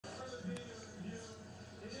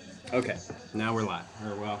Okay, now we're live.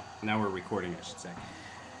 Or, well, now we're recording, I should say.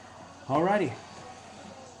 Alrighty.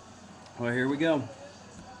 Well, here we go.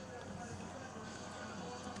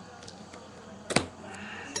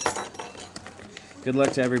 Good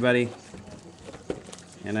luck to everybody.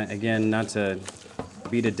 And again, not to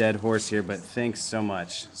beat a dead horse here, but thanks so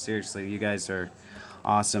much. Seriously, you guys are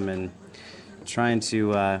awesome and trying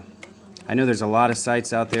to. I know there's a lot of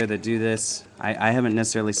sites out there that do this. I haven't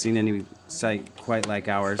necessarily seen any site quite like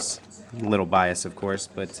ours. A little biased, of course,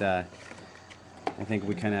 but I think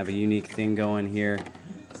we kind of have a unique thing going here.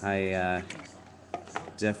 I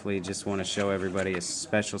definitely just want to show everybody a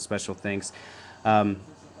special thanks,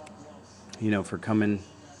 for coming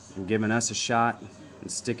and giving us a shot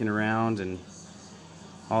and sticking around and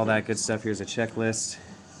all that good stuff. Here's a checklist.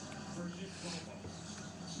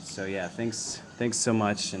 So yeah, thanks so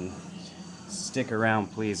much, and stick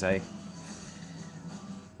around, please. I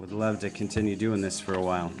would love to continue doing this for a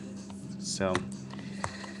while. So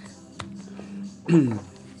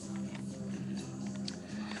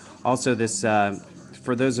also this,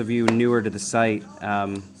 for those of you newer to the site,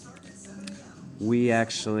 we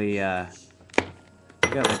actually got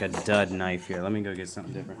like a dud knife here. Let me go get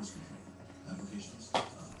something different.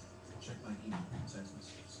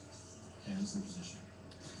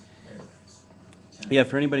 Yeah,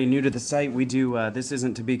 for anybody new to the site, we do, this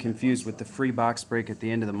isn't to be confused with the free box break at the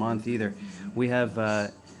end of the month either. We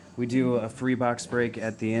have, we do a free box break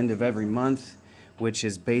at the end of every month, which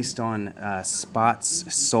is based on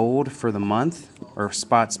spots sold for the month, or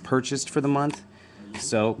spots purchased for the month.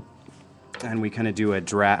 So, and we kind of do a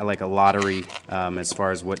draft, like a lottery, as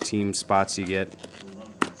far as what team spots you get.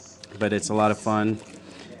 But it's a lot of fun.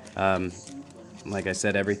 Like I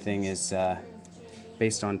said, everything is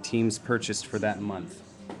based on teams purchased for that month.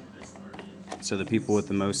 So the people with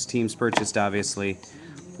the most teams purchased, obviously,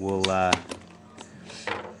 will,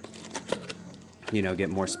 get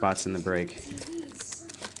more spots in the break.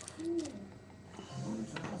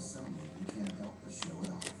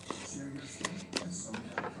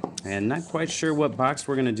 And not quite sure what box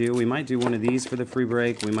we're going to do. We might do one of these for the free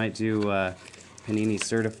break. We might do Panini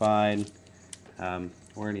Certified,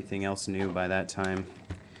 or anything else new by that time.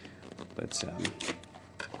 But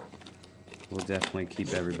we'll definitely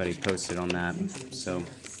keep everybody posted on that. So,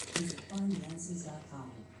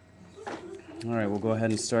 all right, we'll go ahead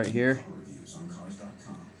and start here.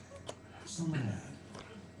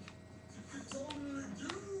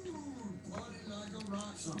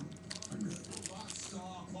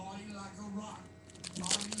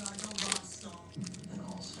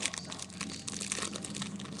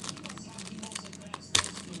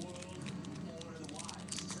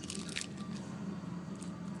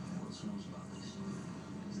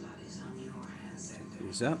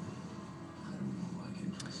 These up.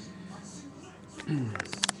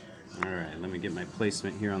 Alright, let me get my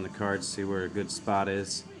placement here on the card, see where a good spot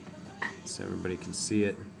is, so everybody can see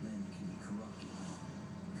it.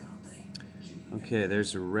 Okay,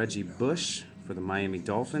 there's a Reggie Bush for the Miami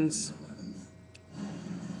Dolphins.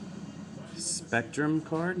 Spectrum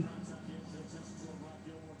card.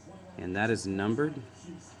 And that is numbered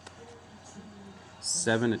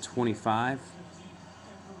 7/25.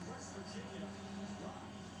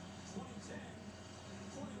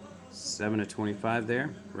 Seven to 25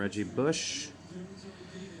 there, Reggie Bush.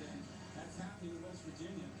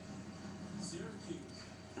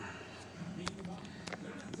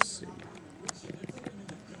 Let's see.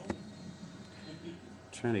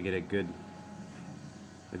 Trying to get a good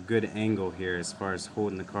angle here as far as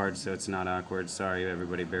holding the card so it's not awkward. Sorry,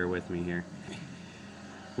 everybody, bear with me here.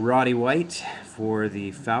 Roddy White for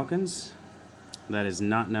the Falcons. That is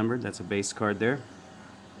not numbered. That's a base card there.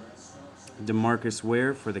 DeMarcus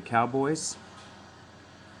Ware for the Cowboys.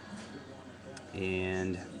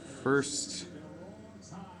 And first,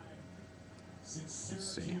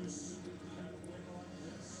 let's see.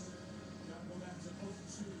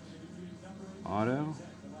 Auto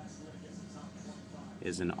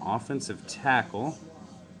is an offensive tackle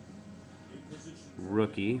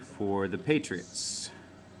rookie for the Patriots.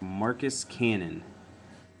 Marcus Cannon.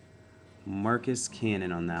 Marcus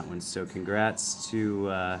Cannon on that one. So congrats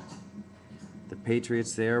to the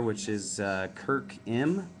Patriots there, which is Kirk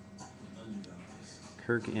M.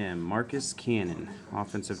 Kirk M. Marcus Cannon,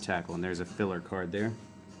 offensive tackle. And there's a filler card there.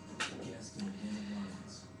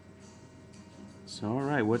 So, all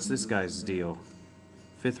right, what's this guy's deal?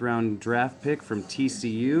 5th round draft pick from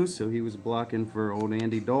TCU, so he was blocking for old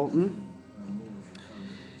Andy Dalton.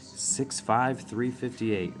 6'5",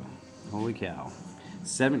 358. Holy cow.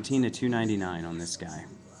 17 to 299 on this guy.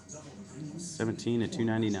 17 to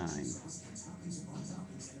 299.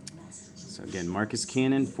 So again, Marcus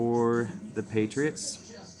Cannon for the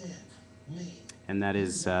Patriots. And that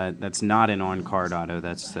is that's not an on-card auto.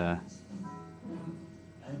 That's on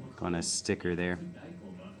a sticker there.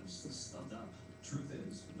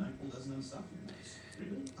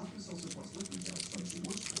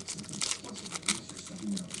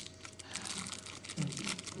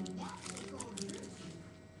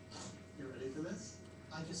 You ready for this?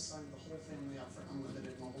 I just signed the whole family up for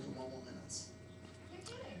unlimited mobile-to-mobile minutes. You're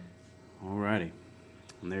kidding. Alrighty.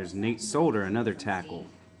 And there's Nate Solder, another tackle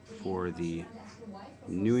for the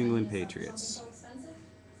New England Patriots.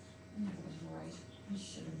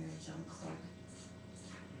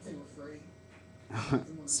 They were free.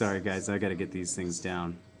 Sorry guys, I gotta get these things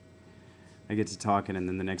down. I get to talking and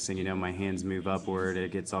then the next thing you know my hands move upward,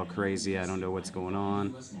 it gets all crazy, I don't know what's going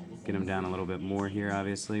on. Get them down a little bit more here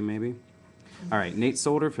obviously, maybe. Alright, Nate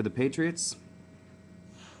Solder for the Patriots.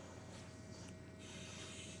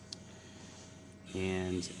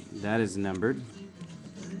 And that is numbered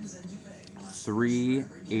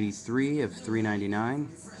 383 of 399.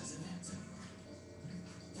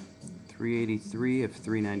 383 of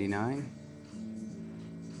 399.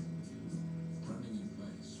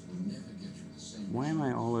 Why am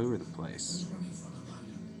I all over the place?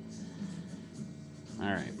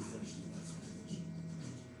 Alright.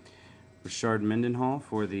 Rashard Mendenhall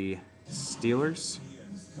for the Steelers.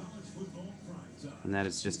 And that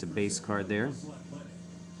is just a base card there.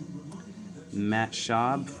 Matt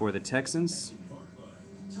Schaub for the Texans.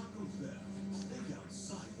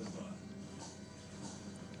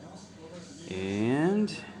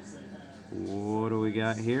 And what do we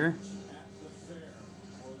got here?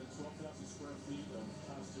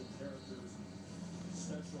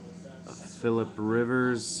 Phillip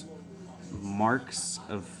Rivers Marks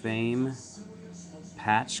of Fame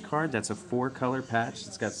patch card. That's a 4-color patch.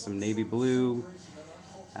 It's got some navy blue,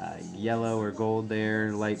 yellow or gold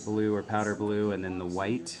there, light blue or powder blue, and then the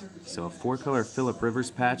white. So a 4-color Phillip Rivers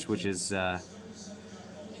patch, which is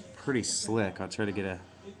pretty slick. I'll try to get a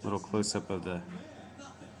little close-up of the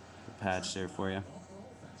patch there for you.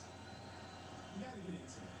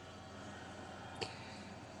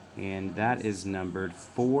 And that is numbered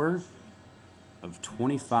 4 of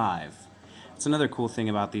 25. That's another cool thing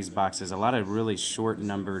about these boxes. A lot of really short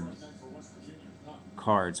numbered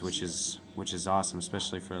cards, which is awesome,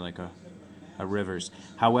 especially for like a Rivers.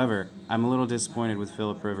 However, I'm a little disappointed with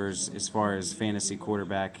Phillip Rivers as far as fantasy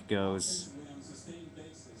quarterback goes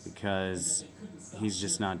because he's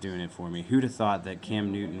just not doing it for me. Who'd have thought that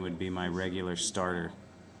Cam Newton would be my regular starter?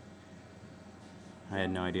 I had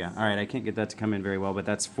no idea. All right, I can't get that to come in very well, but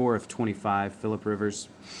that's 4 of 25, Phillip Rivers.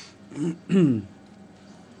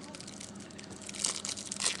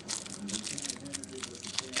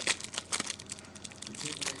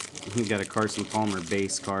 We got a Carson Palmer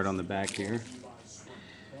base card on the back here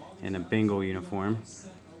in a Bengal uniform.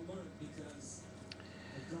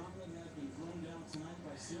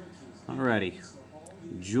 Alrighty,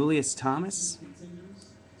 Julius Thomas,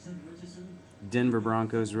 Denver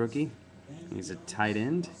Broncos rookie. He's a tight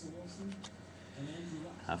end.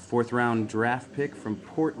 A 4th-round draft pick from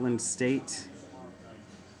Portland State.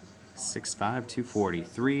 6'5", 240.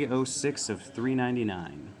 306 of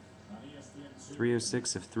 399.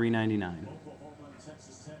 306 of 399.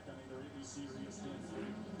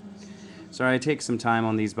 Sorry, I take some time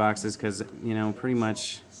on these boxes because, you know, pretty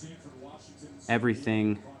much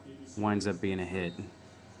everything winds up being a hit.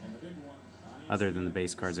 Other than the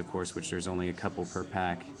base cards, of course, which there's only a couple per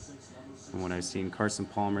pack. From what I've seen, Carson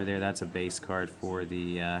Palmer there, that's a base card for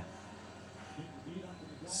the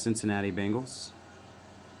Cincinnati Bengals.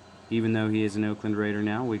 Even though he is an Oakland Raider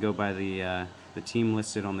now, we go by the team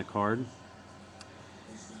listed on the card.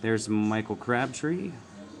 There's Michael Crabtree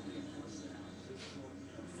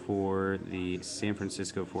for the San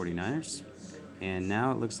Francisco 49ers. And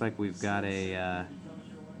now it looks like we've got a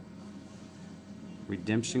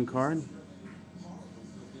redemption card.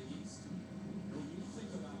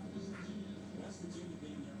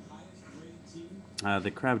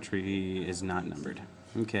 The Crabtree is not numbered.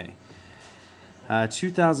 Okay.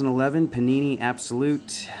 2011 Panini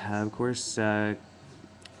Absolute, of course,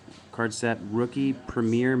 card set Rookie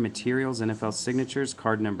Premier Materials NFL Signatures,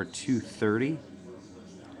 card number 230.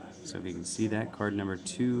 So if you can see that, card number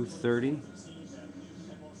 230.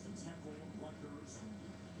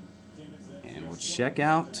 And we'll check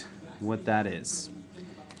out what that is.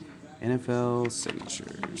 NFL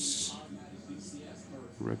Signatures.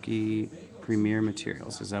 Rookie Premier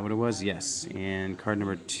Materials. Is that what it was? Yes. And card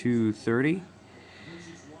number 230.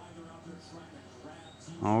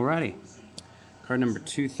 Alrighty. Card number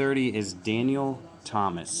 230 is Daniel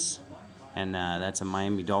Thomas. And that's a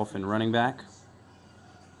Miami Dolphin running back.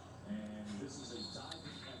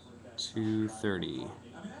 230.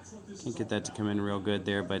 Can't get that to come in real good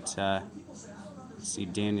there, but see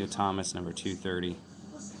Daniel Thomas, number 230.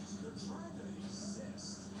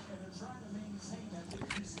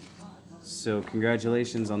 So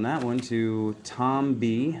congratulations on that one to Tom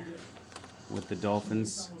B with the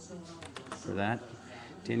Dolphins for that.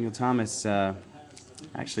 Daniel Thomas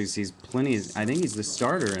actually sees plenty. I think he's the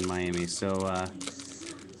starter in Miami. So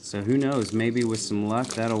so who knows? Maybe with some luck,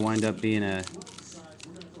 that'll wind up being a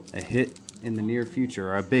hit in the near future,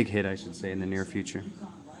 or a big hit, I should say, in the near future.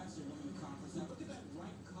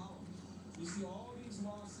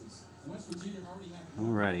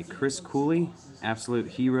 Alrighty, Chris Cooley, Absolute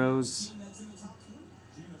Heroes.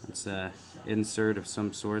 It's a insert of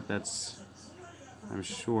some sort. That's, I'm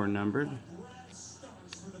sure, numbered.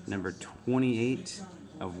 Number 28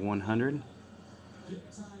 of 100.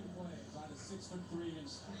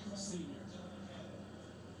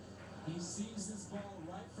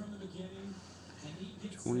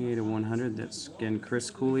 28 of 100. That's again Chris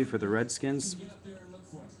Cooley for the Redskins.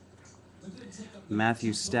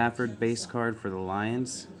 Matthew Stafford base card for the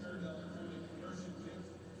Lions.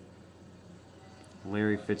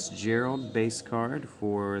 Larry Fitzgerald base card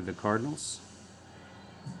for the Cardinals.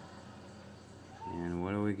 And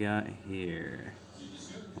what do we got here?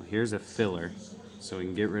 Well, here's a filler, so we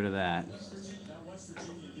can get rid of that.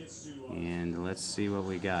 And let's see what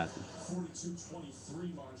we got.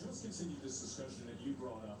 42-23 margin. Let's continue this discussion that you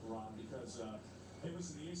brought up, Ron, because hey,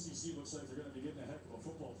 listen, the ACC looks like they're going to be getting a heck of a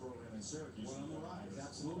football program in Syracuse. Well, on the rise,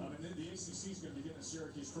 absolutely. I mean, the ACC is going to be getting a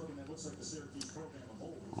Syracuse program that looks like the Syracuse program of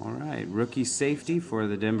old. All right, rookie safety for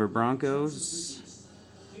the Denver Broncos,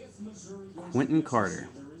 Quentin Carter.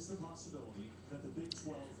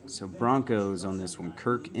 So Broncos on this one,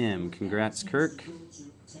 Kirk M. Congrats, Kirk.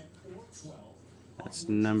 That's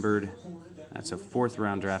numbered. That's a 4th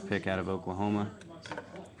round draft pick out of Oklahoma.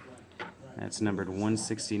 That's numbered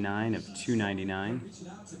 169 of 299.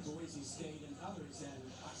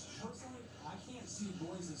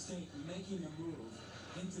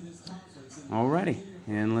 Alrighty,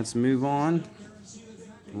 and let's move on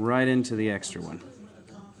right into the extra one.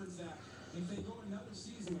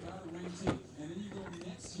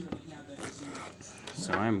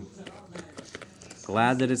 So I'm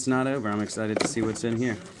glad that it's not over. I'm excited to see what's in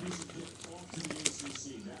here.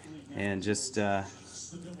 And just a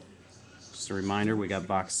reminder, we got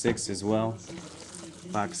box 6 as well.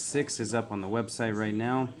 Box 6 is up on the website right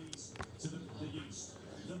now.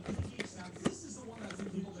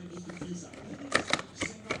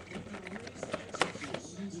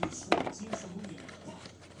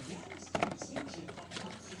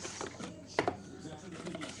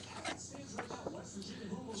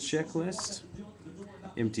 Checklist,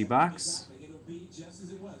 empty box,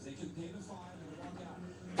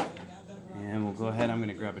 and we'll go ahead. I'm going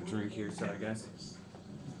to grab a drink here. Sorry, guys.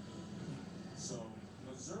 So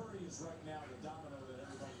Missouri is right now the domino that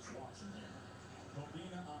everybody's watching here.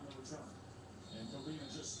 Covina on the return, and Covina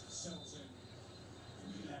just settles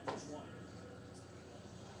in at 20.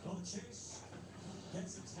 On the chase,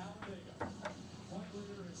 gets it Talladega. Point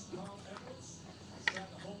leader is Carl Edwards. He's trying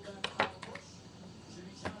to hold that Kyle Busch.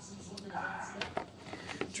 Jimmy Johnson's looking at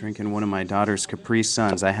that. Drinking one of my daughter's Capri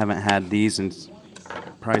Suns. I haven't had these in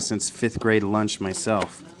probably since 5th grade lunch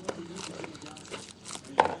myself.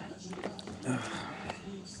 I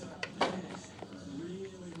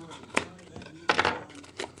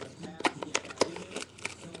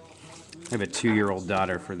have a 2-year-old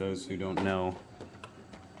daughter, for those who don't know.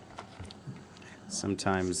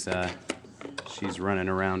 Sometimes she's running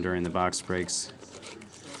around during the box breaks,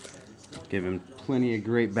 giving plenty of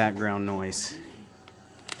great background noise.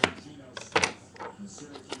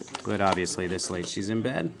 But obviously this late she's in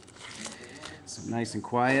bed, so nice and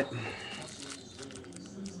quiet.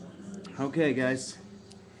 Okay, guys,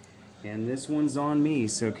 and this one's on me,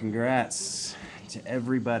 so congrats to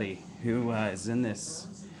everybody who is in this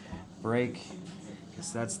break,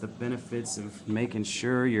 because that's the benefits of making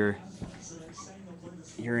sure you're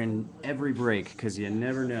in every break, because you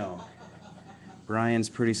never know. Brian's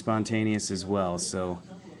pretty spontaneous as well, so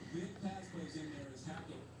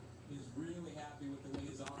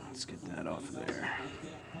let's get that off of there.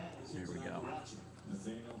 There we go.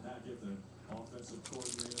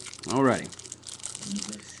 Alrighty.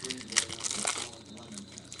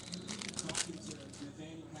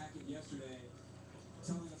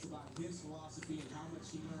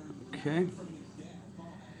 Okay.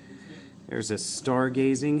 There's a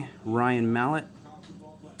stargazing Ryan Mallett.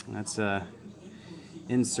 That's a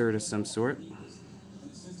insert of some sort.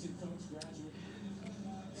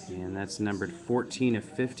 And And that's numbered 14 of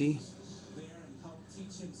 50.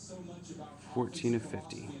 14 of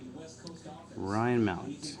 50. Ryan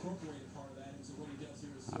Mallett.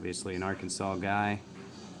 Obviously an Arkansas guy.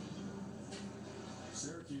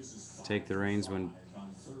 Take the reins when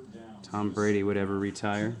Tom Brady would ever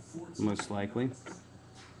retire, most likely.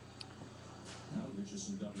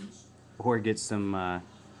 Or get some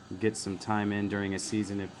time in during a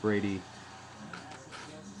season if Brady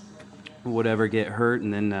would ever get hurt,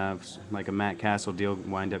 and then like a Matt Castle deal,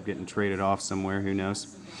 wind up getting traded off somewhere. Who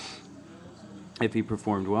knows? If he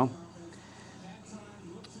performed well.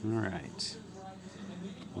 All right.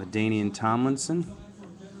 LaDainian Tomlinson.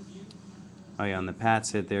 Oh yeah, on the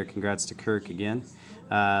Pats hit there. Congrats to Kirk again.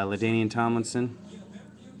 LaDainian Tomlinson.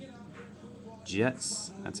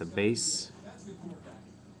 Jets. That's a base.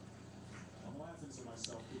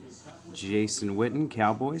 Jason Witten,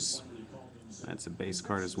 Cowboys. That's a base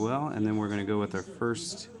card as well. And then we're going to go with our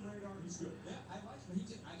first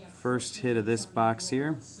hit of this box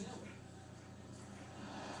here.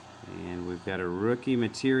 And we've got a rookie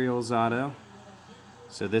materials auto.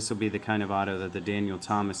 So this will be the kind of auto that the Daniel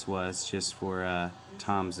Thomas was, just for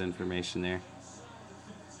Tom's information there.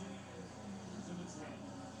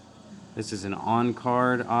 This is an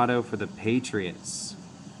on-card auto for the Patriots.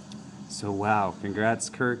 So wow, congrats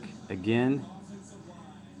Kirk again.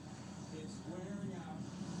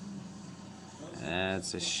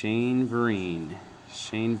 That's a Shane Vereen.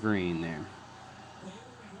 Shane Vereen there.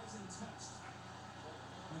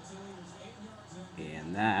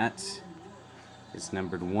 And that is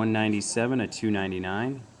numbered 197 of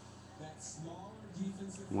 299.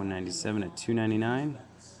 197 of 299.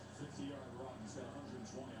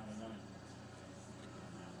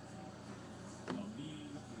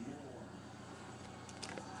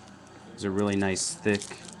 These are really nice, thick,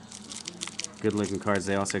 good-looking cards.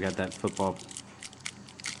 They also got that football,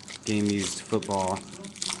 game-used football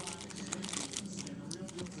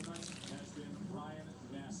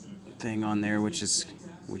thing on there, which is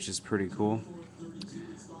pretty cool.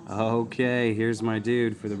 Okay, here's my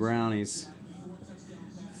dude for the Brownies.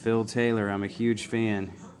 Phil Taylor, I'm a huge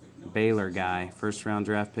fan. Baylor guy, first-round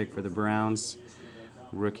draft pick for the Browns.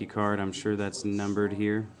 Rookie card, I'm sure that's numbered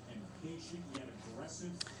here.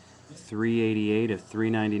 388 of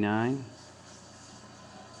 399.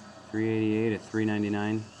 388 of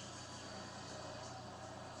 399.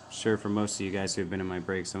 Sure, for most of you guys who have been in my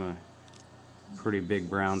breaks, I'm a pretty big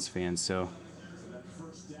Browns fan, so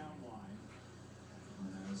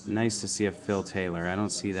nice to see a Phil Taylor. I don't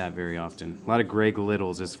see that very often. A lot of Greg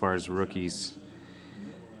Littles as far as rookies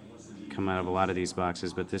come out of a lot of these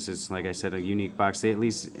boxes, but this is, like I said, a unique box. They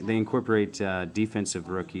incorporate defensive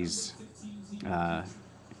rookies,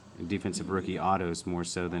 defensive rookie autos more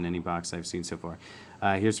so than any box I've seen so far.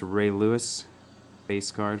 Here's a Ray Lewis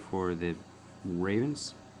base card for the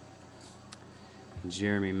Ravens.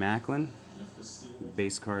 Jeremy Maclin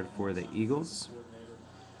base card for the Eagles.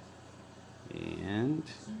 And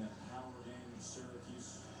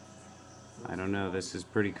I don't know, this is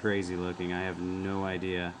pretty crazy looking. I have no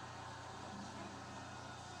idea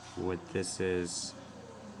what this is.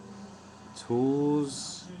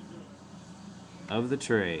 Tools of the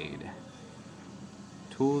Trade.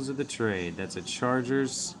 Tools of the Trade. That's a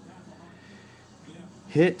Chargers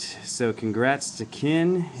hit. So congrats to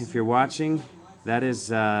Ken if you're watching. That is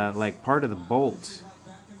like part of the bolt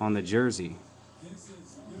on the jersey.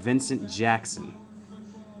 Vincent Jackson.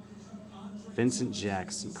 Vincent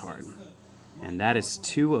Jackson card. And that is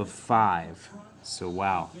 2 of 5. So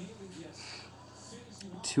wow.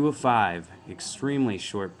 2 of 5. Extremely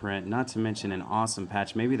short print. Not to mention an awesome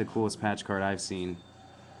patch. Maybe the coolest patch card I've seen.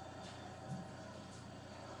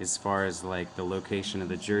 As far as like the location of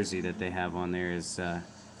the jersey that they have on there is to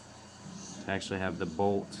actually have the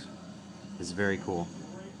bolt is very cool.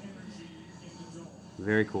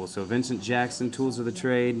 Very cool. So Vincent Jackson, Tools of the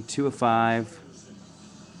Trade, 2 of 5.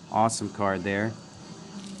 Awesome card there.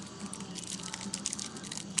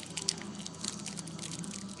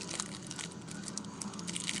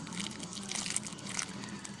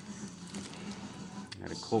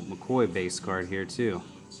 Got a Colt McCoy base card here too.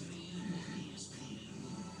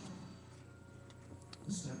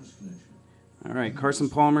 All right, Carson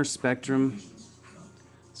Palmer, Spectrum.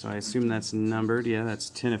 So I assume that's numbered. Yeah, that's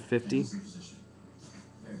 10 of 50. So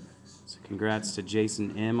congrats to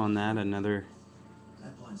Jason M on that. Another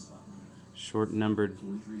short numbered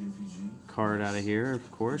card out of here,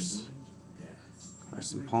 of course.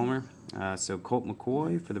 Carson Palmer. So Colt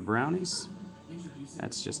McCoy for the Brownies.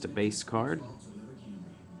 That's just a base card.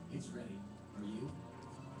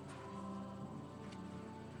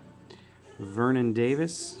 Vernon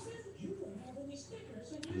Davis.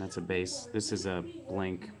 And that's a base. This is a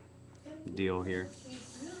blank deal here.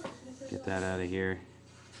 Get that out of here.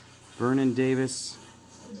 Vernon Davis.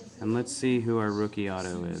 And let's see who our rookie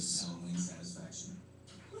auto is.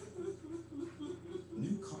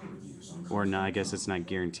 Or no, I guess it's not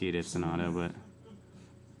guaranteed it's an auto, but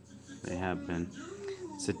they have been.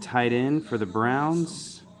 It's a tight end for the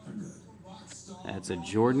Browns. That's a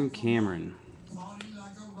Jordan Cameron.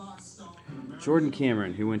 Jordan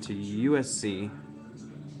Cameron, who went to USC.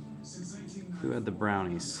 Who had the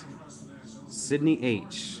Brownies? Sydney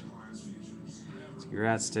H.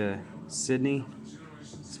 Congrats to Sydney.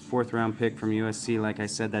 It's a 4th round pick from USC. Like I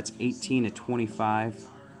said, that's 18/25.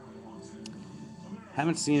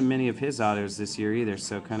 Haven't seen many of his autos this year either,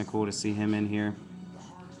 so kind of cool to see him in here.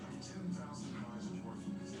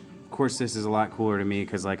 Of course, this is a lot cooler to me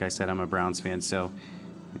because, like I said, I'm a Browns fan. So,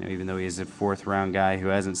 you know, even though he's a 4th round guy who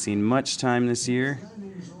hasn't seen much time this year,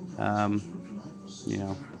 you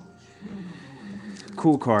know,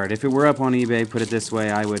 cool card. If it were up on eBay, put it this way,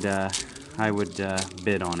 I would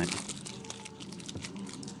bid on it.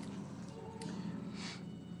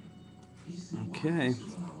 Okay.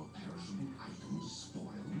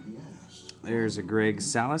 There's a Greg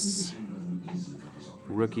Salas,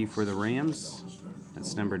 rookie for the Rams.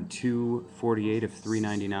 That's numbered 248 of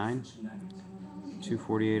 399.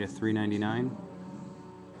 248 of 399.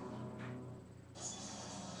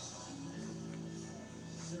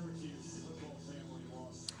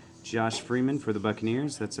 Josh Freeman for the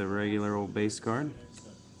Buccaneers. That's a regular old base card.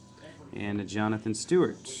 And a Jonathan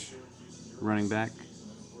Stewart, running back,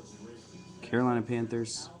 Carolina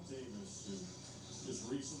Panthers.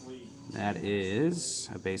 That is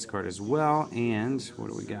a base card as well. And what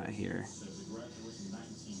do we got here?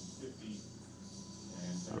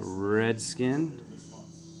 A Redskin,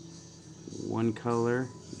 1-color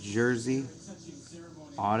jersey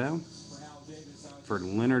auto for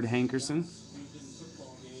Leonard Hankerson.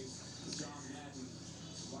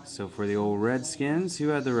 So for the old Redskins, who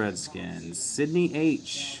had the Redskins? Sydney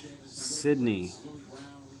H. Sydney.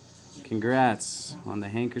 Congrats on the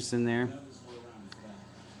Hankerson there.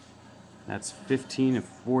 That's 15 of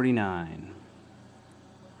 49.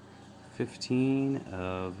 15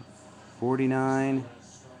 of 49.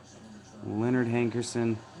 Leonard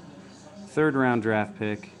Hankerson. 3rd round draft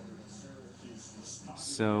pick.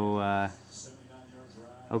 So,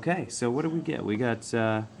 okay, so what did we get? We got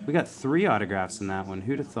 3 autographs in that one.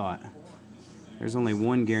 Who'd have thought? There's only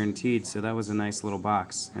 1 guaranteed, so that was a nice little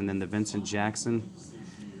box. And then the Vincent Jackson.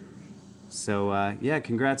 So, yeah,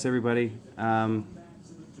 congrats, everybody. And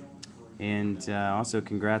also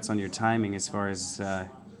congrats on your timing as far as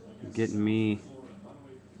getting me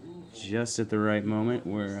just at the right moment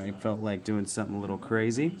where I felt like doing something a little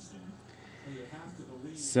crazy.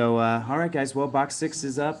 So, all right, guys. Well, box 6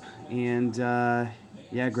 is up, and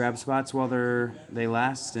yeah, grab spots while they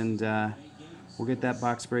last, and we'll get that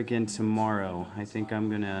box break in tomorrow. I think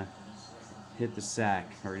I'm gonna hit the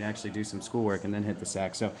sack, or actually do some schoolwork and then hit the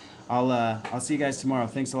sack. So, I'll see you guys tomorrow.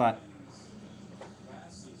 Thanks a lot.